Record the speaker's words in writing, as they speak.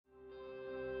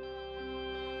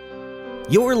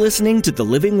You're listening to The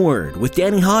Living Word with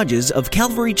Danny Hodges of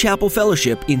Calvary Chapel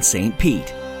Fellowship in St.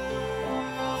 Pete.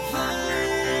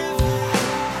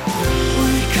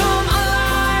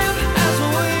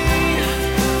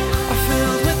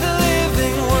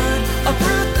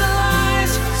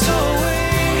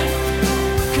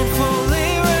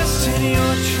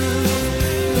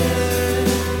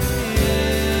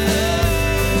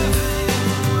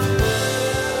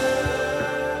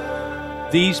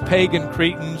 These pagan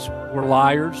Cretans were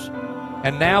liars,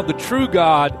 and now the true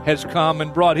God has come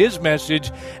and brought his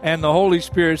message, and the Holy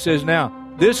Spirit says, now,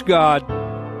 this God,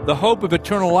 the hope of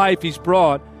eternal life he's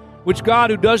brought, which God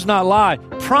who does not lie,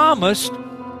 promised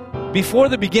before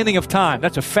the beginning of time.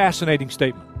 That's a fascinating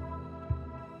statement.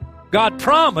 God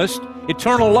promised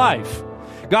eternal life.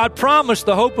 God promised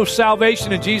the hope of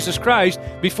salvation in Jesus Christ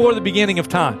before the beginning of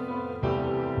time.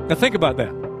 Now think about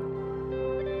that.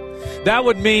 That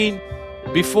would mean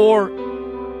before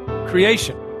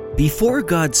creation. Before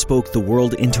God spoke the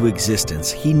world into existence,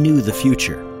 he knew the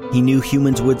future. He knew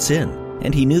humans would sin,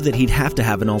 and he knew that he'd have to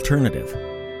have an alternative.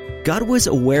 God was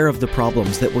aware of the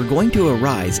problems that were going to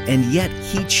arise, and yet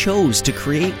he chose to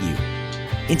create you.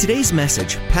 In today's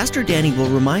message, Pastor Danny will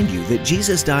remind you that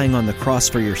Jesus dying on the cross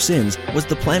for your sins was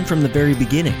the plan from the very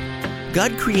beginning.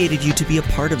 God created you to be a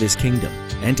part of his kingdom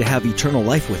and to have eternal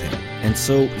life with him, and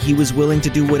so he was willing to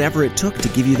do whatever it took to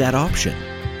give you that option.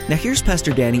 Now here's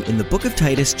Pastor Danny in the book of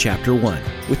Titus, chapter 1,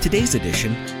 with today's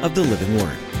edition of The Living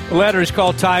Word. The letter is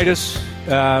called Titus,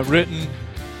 written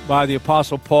by the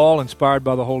Apostle Paul, inspired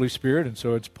by the Holy Spirit, and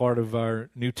so it's part of our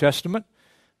New Testament.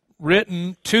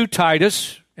 Written to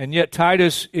Titus, and yet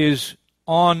Titus is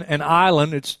on an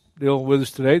island. It's still with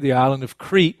us today, the island of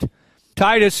Crete.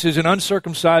 Titus is an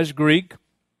uncircumcised Greek.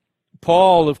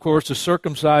 Paul, of course, a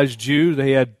circumcised Jew.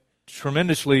 They had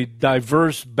tremendously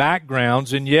diverse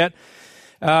backgrounds, and yet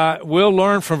we'll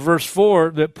learn from verse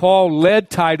 4 that Paul led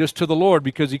Titus to the Lord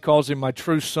because he calls him my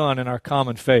true son in our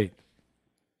common faith.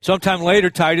 Sometime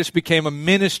later, Titus became a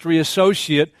ministry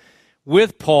associate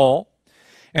with Paul,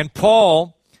 and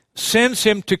Paul sends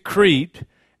him to Crete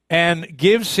and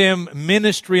gives him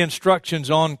ministry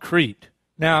instructions on Crete.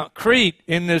 Now, Crete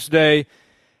in this day,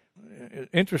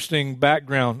 interesting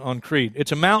background on Crete.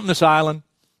 It's a mountainous island,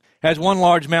 has one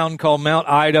large mountain called Mount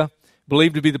Ida,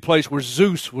 believed to be the place where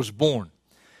Zeus was born.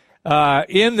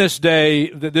 In this day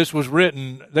that this was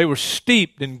written, they were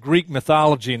steeped in Greek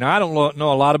mythology. Now, I don't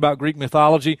know a lot about Greek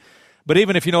mythology, but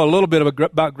even if you know a little bit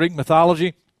about Greek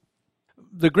mythology,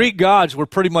 the Greek gods were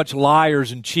pretty much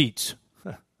liars and cheats.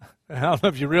 I don't know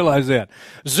if you realize that.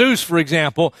 Zeus, for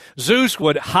example, Zeus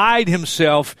would hide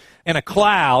himself in a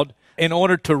cloud in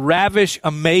order to ravish a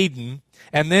maiden,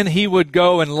 and then he would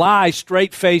go and lie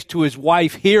straight-faced to his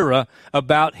wife Hera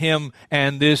about him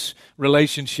and this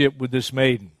relationship with this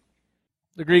maiden.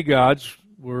 The Greek gods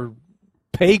were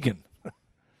pagan.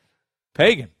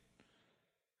 Pagan.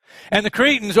 And the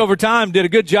Cretans over time did a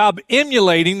good job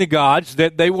emulating the gods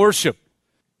that they worshiped.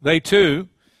 They too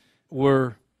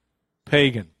were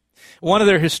pagan. One of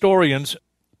their historians,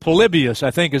 Polybius,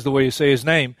 I think is the way you say his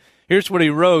name, here's what he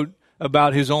wrote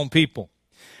about his own people.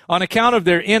 On account of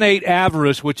their innate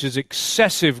avarice, which is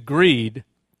excessive greed,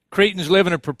 Cretans live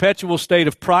in a perpetual state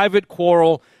of private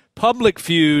quarrel, public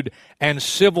feud, and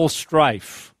civil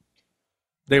strife.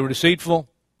 They were deceitful,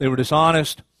 they were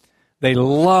dishonest, they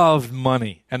loved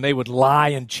money, and they would lie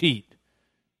and cheat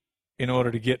in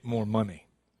order to get more money.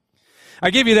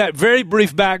 I give you that very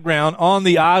brief background on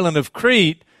the island of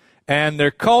Crete and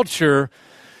their culture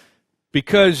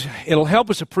because it'll help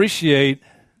us appreciate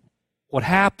what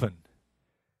happened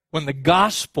when the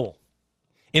gospel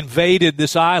invaded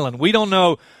this island. We don't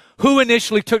know who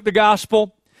initially took the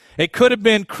gospel. It could have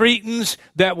been Cretans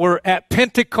that were at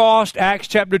Pentecost. Acts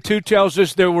chapter 2 tells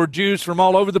us there were Jews from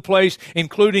all over the place,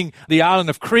 including the island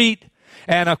of Crete.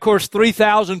 And of course,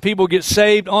 3,000 people get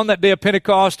saved on that day of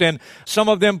Pentecost, and some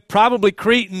of them probably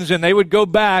Cretans, and they would go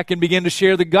back and begin to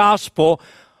share the gospel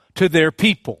to their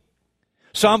people.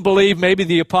 Some believe maybe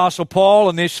the Apostle Paul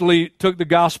initially took the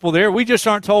gospel there. We just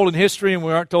aren't told in history, and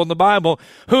we aren't told in the Bible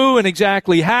who and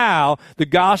exactly how the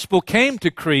gospel came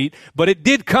to Crete, but it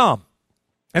did come.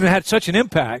 And it had such an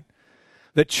impact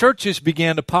that churches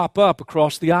began to pop up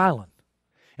across the island.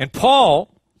 And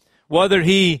Paul, whether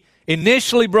he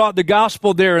initially brought the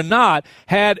gospel there or not,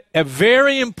 had a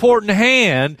very important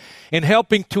hand in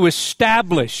helping to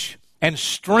establish and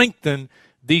strengthen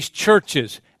these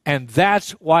churches. And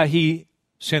that's why he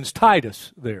sends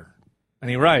Titus there. And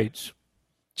he writes,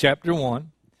 chapter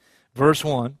 1, verse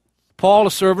 1, Paul,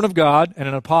 a servant of God and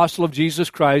an apostle of Jesus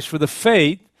Christ, for the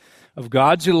faith of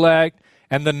God's elect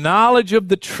and the knowledge of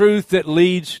the truth that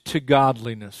leads to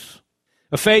godliness.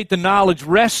 A faith and knowledge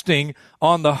resting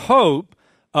on the hope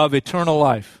of eternal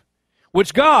life,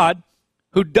 which God,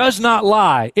 who does not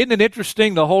lie. Isn't it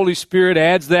interesting? The Holy Spirit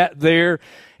adds that there,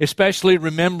 especially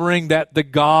remembering that the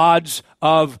gods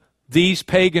of these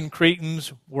pagan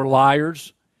Cretans were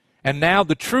liars. And now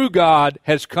the true God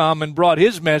has come and brought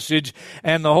his message,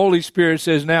 and the Holy Spirit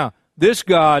says, now, this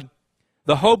God,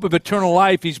 the hope of eternal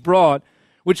life he's brought,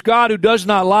 which God who does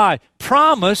not lie,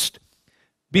 promised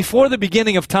before the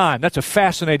beginning of time. That's a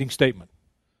fascinating statement.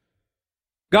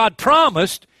 God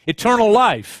promised eternal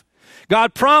life.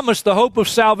 God promised the hope of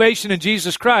salvation in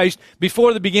Jesus Christ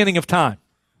before the beginning of time.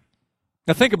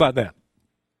 Now think about that.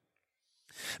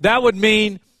 That would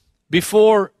mean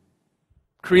before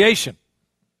creation.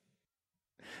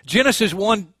 Genesis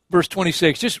 1, verse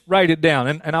 26. Just write it down,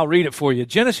 and I'll read it for you.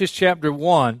 Genesis chapter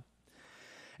 1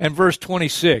 and verse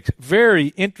 26. Very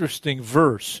interesting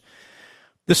verse.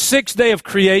 The sixth day of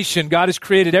creation, God has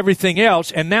created everything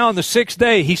else, and now on the sixth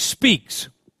day, he speaks.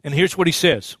 And here's what he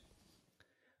says.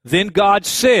 Then God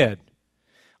said,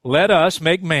 let us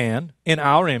make man in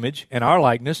our image and our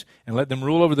likeness, and let them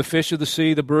rule over the fish of the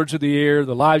sea, the birds of the air,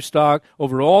 the livestock,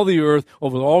 over all the earth,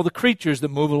 over all the creatures that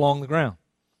move along the ground.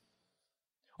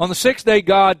 On the sixth day,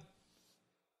 God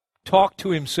talked to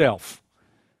himself.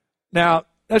 Now,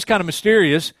 that's kind of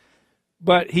mysterious,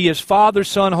 but he is Father,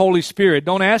 Son, Holy Spirit.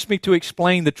 Don't ask me to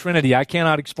explain the Trinity. I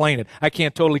cannot explain it. I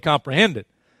can't totally comprehend it.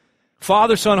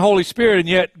 Father, Son, Holy Spirit, and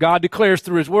yet God declares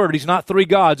through his word, he's not three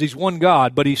gods, he's one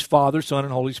God, but he's Father, Son,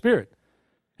 and Holy Spirit.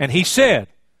 And he said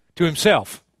to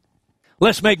himself,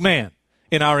 let's make man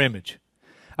in our image.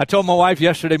 I told my wife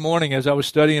yesterday morning as I was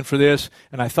studying for this,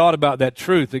 and I thought about that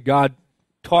truth that God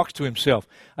talks to himself.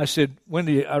 I said,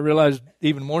 Wendy, I realized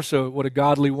even more so what a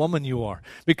godly woman you are.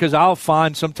 Because I'll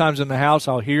find sometimes in the house,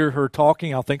 I'll hear her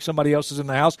talking, I'll think somebody else is in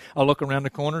the house, I'll look around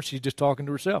the corner, she's just talking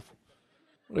to herself.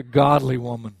 What a godly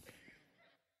woman.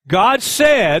 God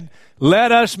said,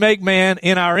 let us make man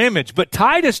in our image. But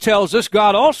Titus tells us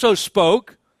God also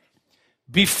spoke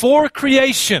before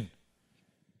creation.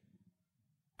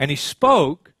 And he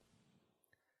spoke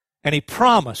and he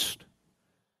promised.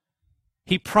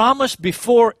 He promised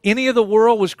before any of the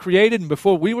world was created and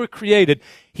before we were created,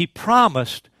 he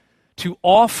promised to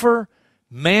offer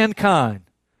mankind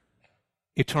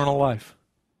eternal life.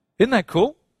 Isn't that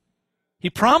cool?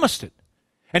 He promised it.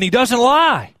 And he doesn't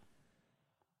lie.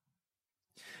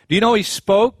 Do you know he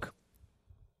spoke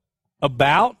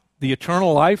about the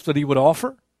eternal life that he would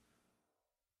offer?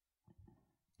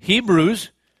 Hebrews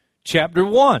chapter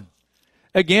 1.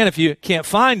 Again, if you can't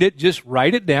find it, just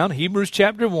write it down. Hebrews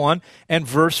chapter 1 and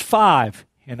verse 5.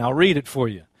 And I'll read it for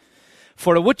you.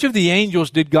 For to which of the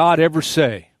angels did God ever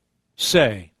say,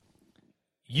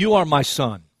 you are my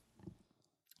son.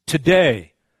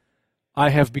 Today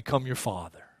I have become your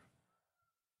father.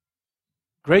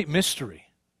 Great mystery.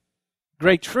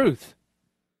 Great truth.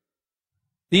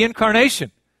 The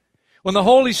incarnation. When the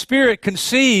Holy Spirit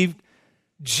conceived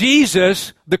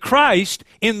Jesus, the Christ,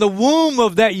 in the womb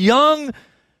of that young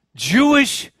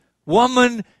Jewish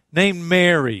woman named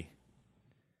Mary,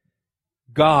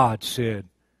 God said,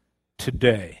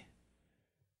 today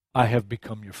I have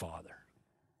become your father.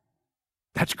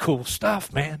 That's cool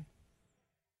stuff, man.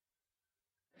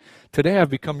 Today I've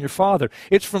become your father.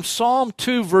 It's from Psalm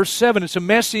 2, verse 7. It's a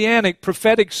messianic,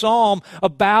 prophetic psalm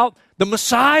about the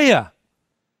Messiah.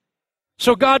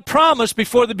 So God promised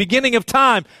before the beginning of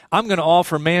time, I'm going to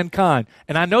offer mankind.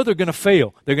 And I know they're going to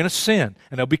fail. They're going to sin.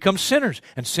 And they'll become sinners.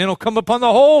 And sin will come upon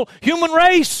the whole human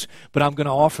race. But I'm going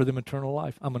to offer them eternal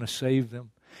life. I'm going to save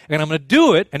them. And I'm going to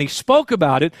do it, and he spoke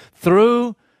about it,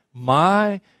 through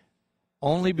my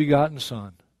only begotten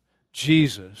Son,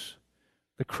 Jesus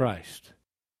the Christ.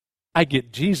 I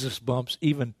get Jesus bumps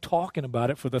even talking about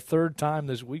it for the third time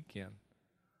this weekend.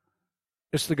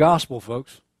 It's the gospel,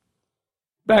 folks.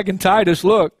 Back in Titus,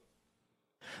 look.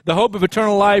 The hope of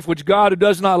eternal life, which God who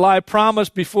does not lie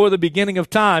promised before the beginning of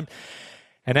time.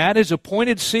 And at his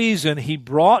appointed season, he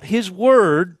brought his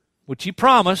word, which he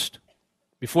promised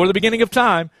before the beginning of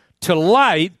time, to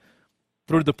light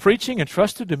through the preaching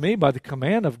entrusted to me by the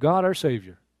command of God our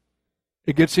Savior.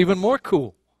 It gets even more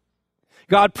cool.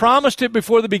 God promised it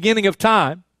before the beginning of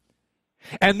time.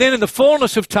 And then in the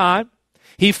fullness of time,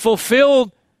 he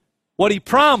fulfilled what he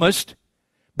promised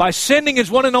by sending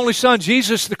his one and only Son,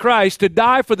 Jesus the Christ, to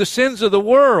die for the sins of the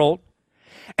world.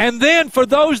 And then for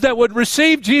those that would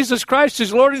receive Jesus Christ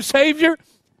as Lord and Savior,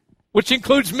 which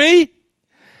includes me,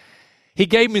 he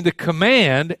gave me the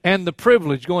command and the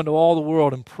privilege to go into all the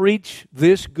world and preach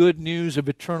this good news of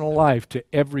eternal life to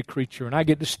every creature. And I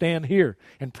get to stand here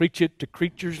and preach it to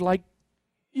creatures like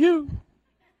you.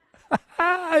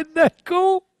 Isn't that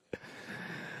cool?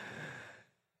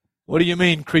 What do you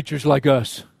mean, creatures like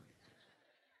us?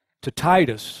 To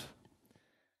Titus,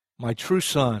 my true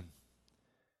son,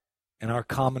 and our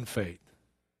common faith.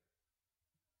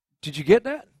 Did you get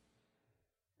that?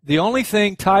 The only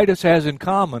thing Titus has in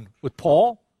common with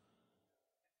Paul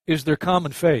is their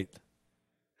common faith.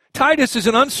 Titus is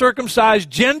an uncircumcised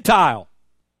Gentile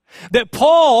that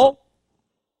Paul,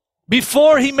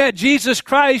 before he met Jesus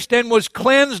Christ and was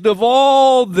cleansed of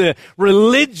all the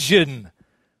religion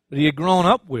that he had grown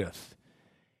up with,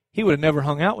 he would have never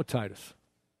hung out with Titus.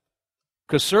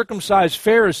 Because circumcised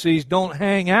Pharisees don't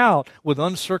hang out with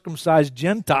uncircumcised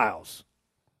Gentiles.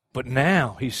 But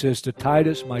now he says to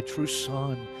Titus, my true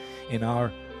son, in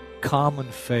our common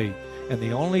faith. And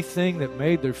the only thing that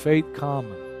made their faith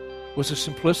common was the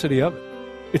simplicity of it.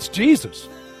 It's Jesus.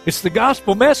 It's the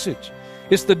gospel message.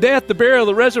 It's the death, the burial,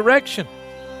 the resurrection.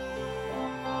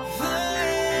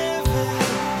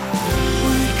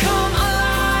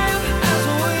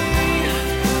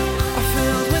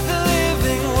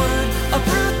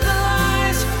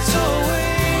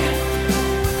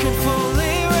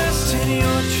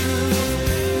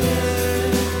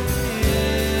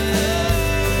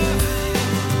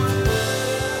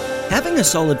 Having a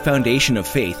solid foundation of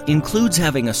faith includes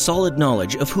having a solid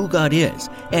knowledge of who God is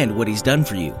and what He's done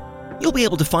for you. You'll be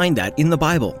able to find that in the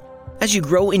Bible. As you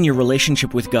grow in your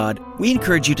relationship with God, we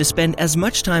encourage you to spend as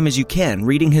much time as you can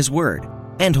reading His Word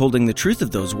and holding the truth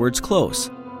of those words close.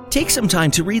 Take some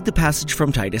time to read the passage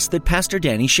from Titus that Pastor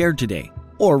Danny shared today,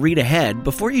 or read ahead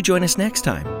before you join us next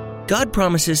time. God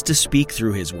promises to speak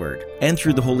through His Word and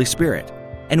through the Holy Spirit,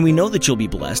 and we know that you'll be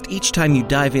blessed each time you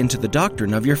dive into the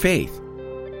doctrine of your faith.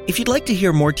 If you'd like to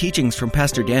hear more teachings from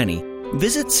Pastor Danny,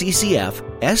 visit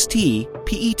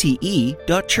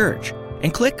ccfstpete.church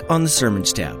and click on the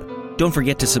Sermons tab. Don't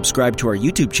forget to subscribe to our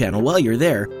YouTube channel while you're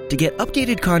there to get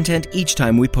updated content each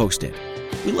time we post it.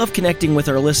 We love connecting with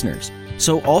our listeners,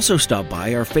 so also stop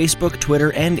by our Facebook,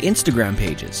 Twitter, and Instagram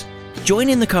pages. Join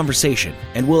in the conversation,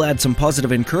 and we'll add some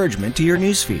positive encouragement to your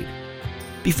newsfeed.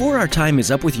 Before our time is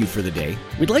up with you for the day,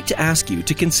 we'd like to ask you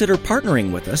to consider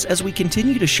partnering with us as we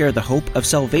continue to share the hope of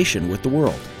salvation with the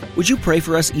world. Would you pray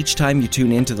for us each time you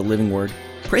tune into the Living Word?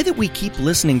 Pray that we keep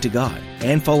listening to God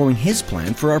and following His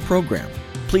plan for our program.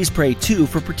 Please pray, too,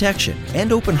 for protection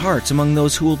and open hearts among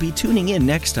those who will be tuning in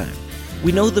next time.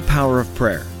 We know the power of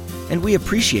prayer, and we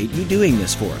appreciate you doing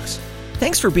this for us.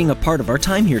 Thanks for being a part of our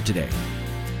time here today.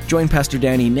 Join Pastor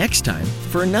Danny next time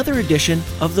for another edition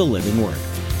of the Living Word.